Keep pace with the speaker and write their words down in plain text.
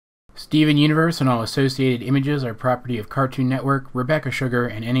Steven Universe and all associated images are property of Cartoon Network, Rebecca Sugar,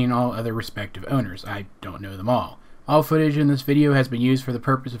 and any and all other respective owners. I don't know them all. All footage in this video has been used for the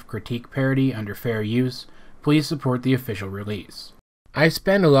purpose of critique parody under fair use. Please support the official release. I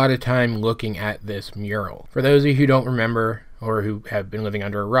spend a lot of time looking at this mural. For those of you who don't remember, or who have been living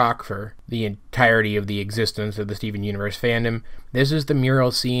under a rock for the entirety of the existence of the Steven Universe fandom, this is the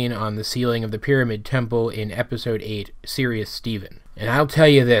mural seen on the ceiling of the Pyramid Temple in Episode 8, Serious Steven. And I'll tell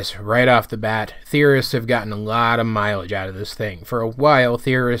you this, right off the bat, theorists have gotten a lot of mileage out of this thing. For a while,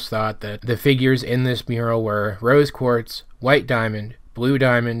 theorists thought that the figures in this mural were rose quartz, white diamond, blue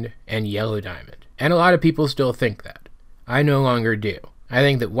diamond, and yellow diamond. And a lot of people still think that. I no longer do. I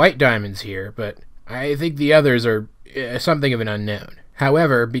think that white diamond's here, but I think the others are something of an unknown.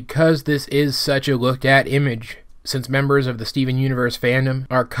 However, because this is such a looked-at image, since members of the Steven Universe fandom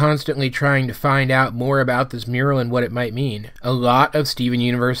are constantly trying to find out more about this mural and what it might mean, a lot of Steven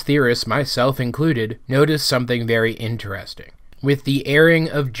Universe theorists, myself included, noticed something very interesting. With the airing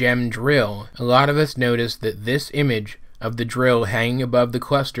of Gem Drill, a lot of us noticed that this image of the drill hanging above the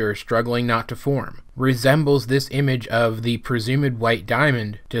cluster struggling not to form resembles this image of the presumed white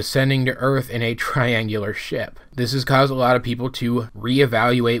diamond descending to Earth in a triangular ship. This has caused a lot of people to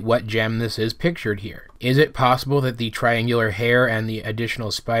reevaluate what gem this is pictured here. Is it possible that the triangular hair and the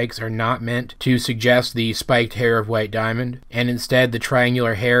additional spikes are not meant to suggest the spiked hair of white diamond, and instead the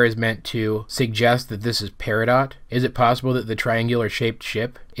triangular hair is meant to suggest that this is peridot? Is it possible that the triangular shaped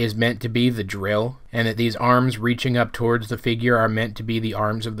ship is meant to be the drill, and that these arms reaching up towards the figure are meant to be the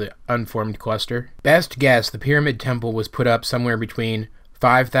arms of the unformed cluster? Best guess, the Pyramid Temple was put up somewhere between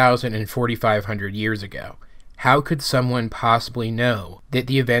 5,000 and 4,500 years ago. How could someone possibly know that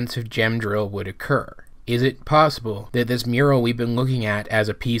the events of Gem Drill would occur? Is it possible that this mural we've been looking at as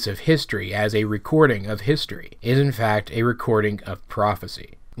a piece of history, as a recording of history, is in fact a recording of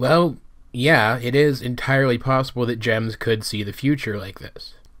prophecy? Well, yeah, it is entirely possible that gems could see the future like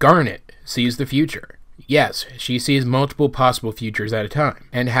this. Garnet sees the future. Yes, she sees multiple possible futures at a time,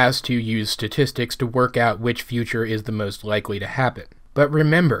 and has to use statistics to work out which future is the most likely to happen. But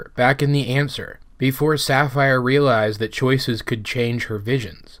remember, back in the answer, before Sapphire realized that choices could change her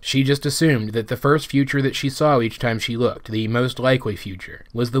visions, she just assumed that the first future that she saw each time she looked, the most likely future,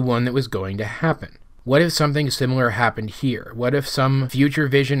 was the one that was going to happen. What if something similar happened here? What if some future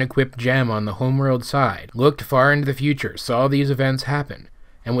vision-equipped gem on the homeworld side looked far into the future, saw these events happen,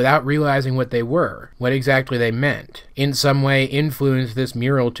 and without realizing what they were, what exactly they meant, in some way influenced this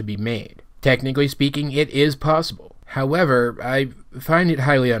mural to be made? Technically speaking, it is possible. However, I find it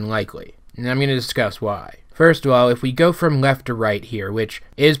highly unlikely, and I'm going to discuss why. First of all, if we go from left to right here, which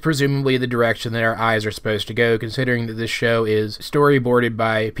is presumably the direction that our eyes are supposed to go, considering that this show is storyboarded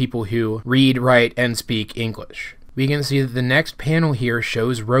by people who read, write, and speak English, we can see that the next panel here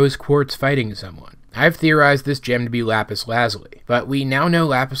shows rose quartz fighting someone. I've theorized this gem to be Lapis Lazuli, but we now know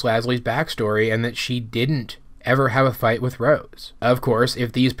Lapis Lazuli's backstory and that she didn't ever have a fight with Rose. Of course,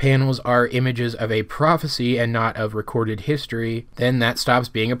 if these panels are images of a prophecy and not of recorded history, then that stops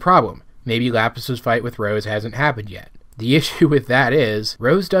being a problem. Maybe Lapis's fight with Rose hasn't happened yet. The issue with that is,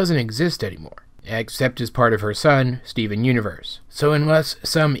 Rose doesn't exist anymore, except as part of her son, Steven Universe. So unless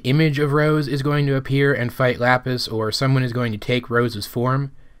some image of Rose is going to appear and fight Lapis, or someone is going to take Rose's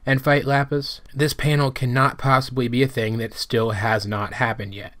form and fight Lapis, this panel cannot possibly be a thing that still has not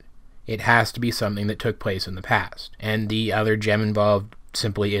happened yet. It has to be something that took place in the past, and the other gem involved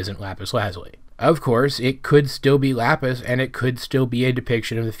simply isn't Lapis Lazuli. Of course, it could still be Lapis, and it could still be a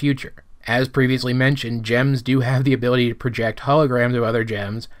depiction of the future. As previously mentioned, gems do have the ability to project holograms of other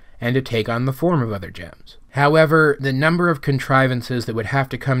gems and to take on the form of other gems. However, the number of contrivances that would have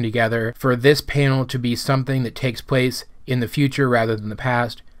to come together for this panel to be something that takes place in the future rather than the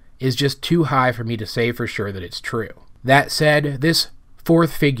past is just too high for me to say for sure that it's true. That said, this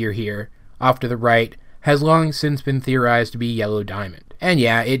fourth figure here, off to the right, has long since been theorized to be Yellow Diamond. And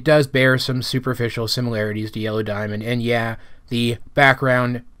yeah, it does bear some superficial similarities to Yellow Diamond, and yeah, the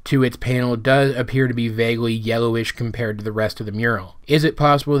background to its panel does appear to be vaguely yellowish compared to the rest of the mural. Is it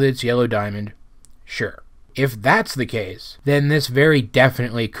possible that it's Yellow Diamond? Sure. If that's the case, then this very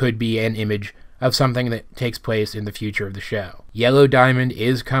definitely could be an image of something that takes place in the future of the show. Yellow Diamond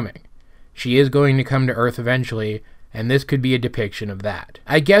is coming. She is going to come to Earth eventually, and this could be a depiction of that.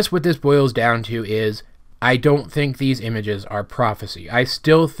 I guess what this boils down to is, I don't think these images are prophecy. I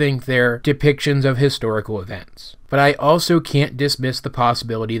still think they're depictions of historical events. But I also can't dismiss the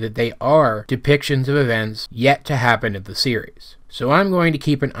possibility that they are depictions of events yet to happen in the series. So I'm going to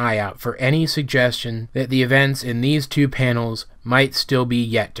keep an eye out for any suggestion that the events in these two panels might still be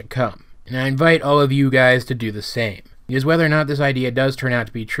yet to come. And I invite all of you guys to do the same. because whether or not this idea does turn out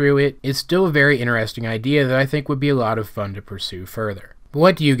to be true, it is still a very interesting idea that I think would be a lot of fun to pursue further. But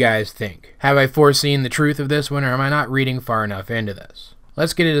what do you guys think? Have I foreseen the truth of this one, or am I not reading far enough into this?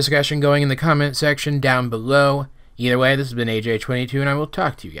 Let's get a discussion going in the comment section down below. Either way, this has been AJ22, and I will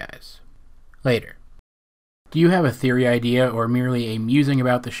talk to you guys later. Do you have a theory idea or merely a musing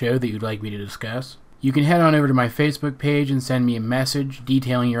about the show that you'd like me to discuss? You can head on over to my Facebook page and send me a message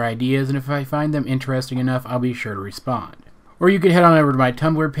detailing your ideas, and if I find them interesting enough, I'll be sure to respond. Or you could head on over to my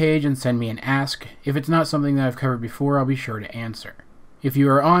Tumblr page and send me an ask. If it's not something that I've covered before, I'll be sure to answer. If you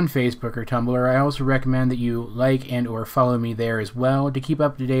are on Facebook or Tumblr, I also recommend that you like and or follow me there as well to keep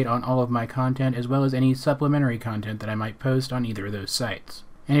up to date on all of my content, as well as any supplementary content that I might post on either of those sites.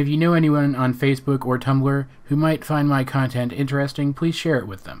 And if you know anyone on Facebook or Tumblr who might find my content interesting, please share it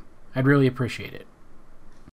with them. I'd really appreciate it.